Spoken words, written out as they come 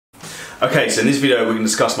Okay, so in this video we're going to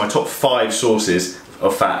discuss my top 5 sources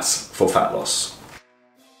of fats for fat loss.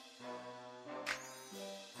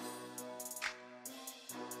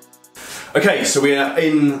 Okay, so we are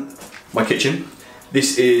in my kitchen.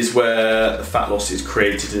 This is where the fat loss is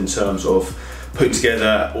created in terms of putting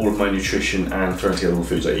together all of my nutrition and throwing together all the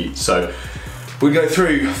foods I eat. So we'll go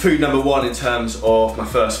through food number 1 in terms of my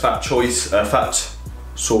first fat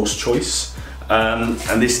source choice,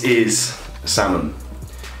 and this is salmon.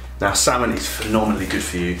 Now salmon is phenomenally good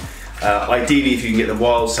for you. Ideally if you can get the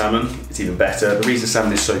wild salmon, it's even better. The reason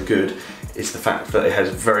salmon is so good is the fact that it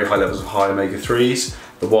has very high levels of high omega-3s,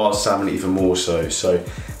 the wild salmon even more so. So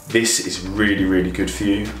this is really, really good for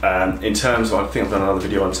you. In terms of, I think I've done another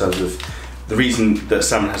video in terms of the reason that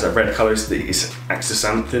salmon has that red colour is that it's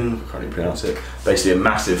astaxanthin, I can't even pronounce it, basically a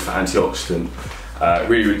massive antioxidant.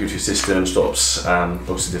 Really, really good for your system, stops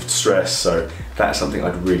oxidative stress, so that's something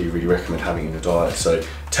I'd really, really recommend having in your diet. So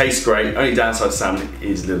tastes great, only downside to salmon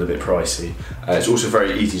is a little bit pricey. It's also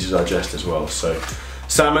very easy to digest as well. So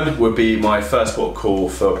salmon would be my first port of call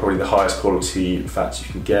for probably the highest quality fats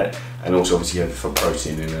you can get, and also obviously you have for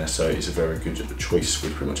protein in there, so it's a very good choice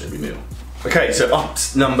with pretty much every meal. Okay, so up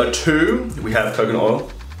number 2, we have coconut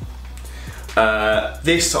oil.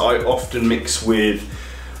 This I often mix with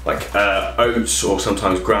like oats or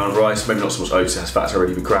sometimes ground rice, maybe not so much oats, it has fats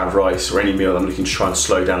already, but ground rice or any meal I'm looking to try and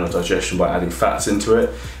slow down the digestion by adding fats into it.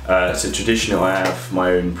 So traditionally I have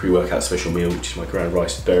my own pre-workout special meal, which is my ground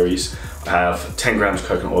rice with berries. I have 10 grams of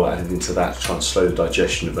coconut oil added into that to try and slow the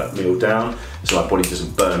digestion of that meal down so my body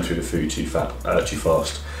doesn't burn through the food too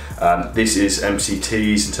fast. This is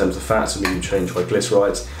MCTs in terms of fats and medium chain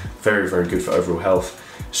triglycerides. Very, very good for overall health,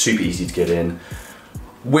 super easy to get in.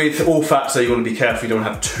 With all fats, so you want to be careful you don't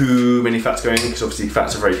have too many fats going in, because obviously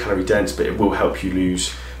fats are very calorie dense, but it will help you lose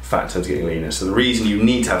fat in terms of getting leaner. So the reason you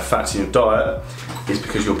need to have fats in your diet is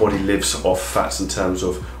because your body lives off fats in terms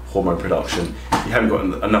of hormone production. If you haven't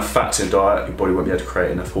got enough fats in your diet, your body won't be able to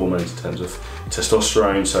create enough hormones in terms of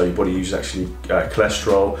testosterone, so your body uses actually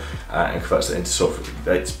cholesterol and converts that into sort of,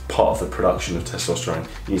 it's part of the production of testosterone.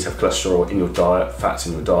 You need to have cholesterol in your diet, fats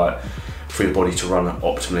in your diet, for your body to run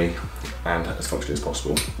optimally and as functionally as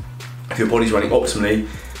possible. If your body's running optimally,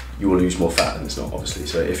 you will lose more fat than it's not, obviously.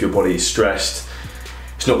 So if your body is stressed,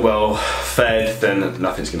 it's not well fed, then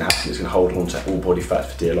nothing's going to happen. It's going to hold on to all body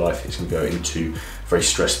fat for dear life. It's going to go into a very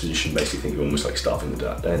stressed position, basically think you're almost like starving in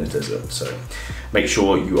the desert. So make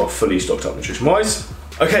sure you are fully stocked up nutrition-wise.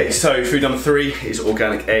 Okay, so food number 3 is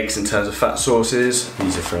organic eggs in terms of fat sources.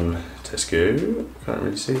 These are from Tesco, can't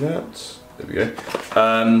really see that. There we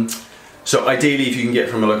go. So ideally if you can get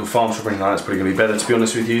from a local farm shop or anything like that, it's probably going to be better, to be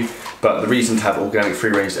honest with you. But the reason to have organic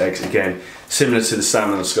free-range eggs, again, similar to the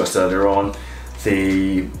salmon I discussed earlier on,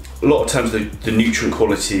 a lot of times the nutrient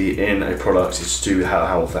quality in a product is to do with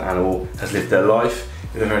how the animal has lived their life.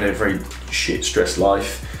 If they've had a very shit, stressed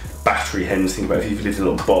life, battery hens, think about it, if you've lived in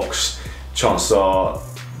a little box, chances are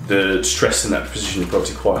the stress in that position is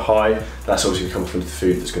probably quite high. That's obviously going to come from the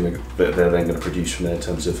food that they're then going to produce from there in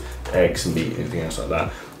terms of eggs and meat and anything else like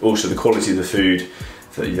that. Also, the quality of the food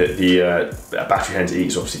that the battery hens eat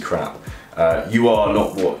is obviously crap. You are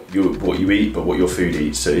not what you eat, but what your food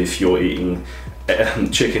eats. So if you're eating,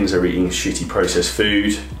 chickens are eating shitty processed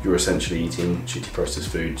food, you're essentially eating shitty processed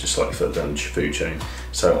food, just slightly further down the food chain.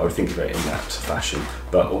 So I would think of it in that fashion.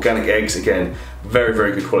 But organic eggs, again, very,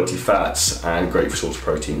 very good quality fats and great for source of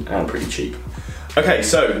protein and pretty cheap. Okay,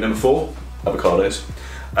 so number 4, avocados.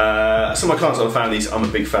 Some of my clients I've found these, I'm a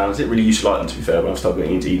big fan. I didn't really used to like them, to be fair, but I've started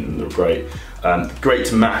getting into eating them, they're great. Great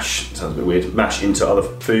to mash, sounds a bit weird, mash into other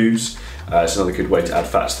foods. It's another good way to add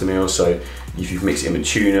fats to the meal. So if you mix it in with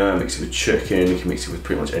tuna, mix it with chicken, you can mix it with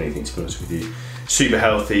pretty much anything, to be honest with you. Super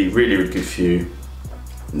healthy, really, really good for you.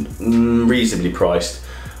 Reasonably priced,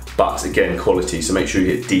 but again, quality, so make sure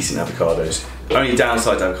you get decent avocados. Only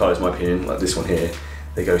downside to avocados, in my opinion, like this one here,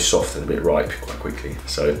 they go soft and a bit ripe quite quickly,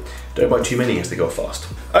 so don't buy too many as they go fast.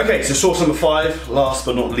 Okay, so source number 5, last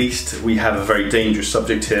but not least, we have a very dangerous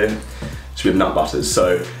subject here. So we have nut butters.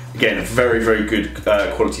 So again, a very, very good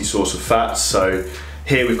quality source of fats. So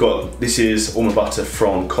here we've got, this is almond butter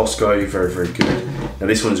from Costco, very, very good. Now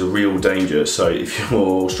this one's a real danger, so if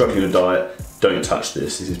you're struggling with a diet, don't touch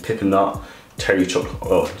this. This is Pippin Nut, Terry chocolate,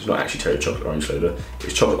 oh, it's not actually Terry chocolate orange flavour,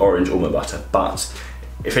 it's chocolate orange almond butter, but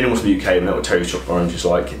if anyone's from the UK and know what Terry chocolate orange is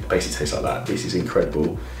like, it basically tastes like that. This is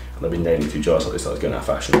incredible, and I've been nailing 2 jars like this, I was going out of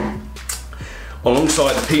fashion.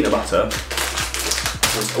 Alongside the peanut butter,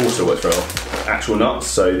 which also works well, actual nuts.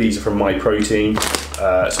 So these are from My Protein,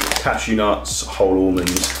 some cashew nuts, whole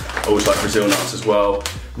almonds. I always like Brazil nuts as well.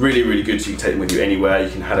 Really, really good, so you can take them with you anywhere. You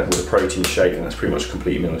can have it with a protein shake, and that's pretty much a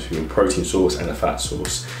complete meal with a protein source and a fat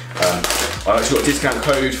source. I've actually got a discount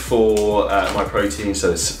code for my protein, so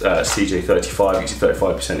it's CJ35, you get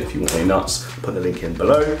 35% if you want any nuts. I'll put the link in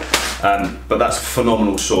below. But that's a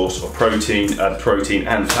phenomenal source of protein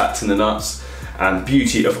and fats in the nuts. And the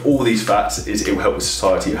beauty of all these fats is it will help with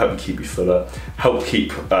satiety, help you keep you fuller, help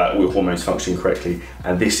keep your hormones functioning correctly,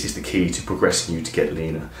 and this is the key to progressing you to get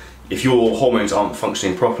leaner. If your hormones aren't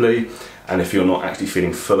functioning properly, and if you're not actually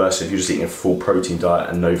feeling fuller, so if you're just eating a full protein diet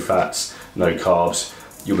and no fats, no carbs,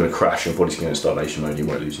 you're going to crash, your body's going to go into starvation mode, you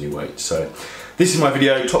won't lose any weight. So this is my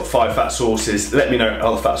video, top 5 fat sources. Let me know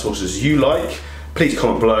other fat sources you like. Please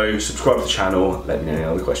comment below, subscribe to the channel, let me know any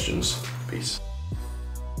other questions. Peace.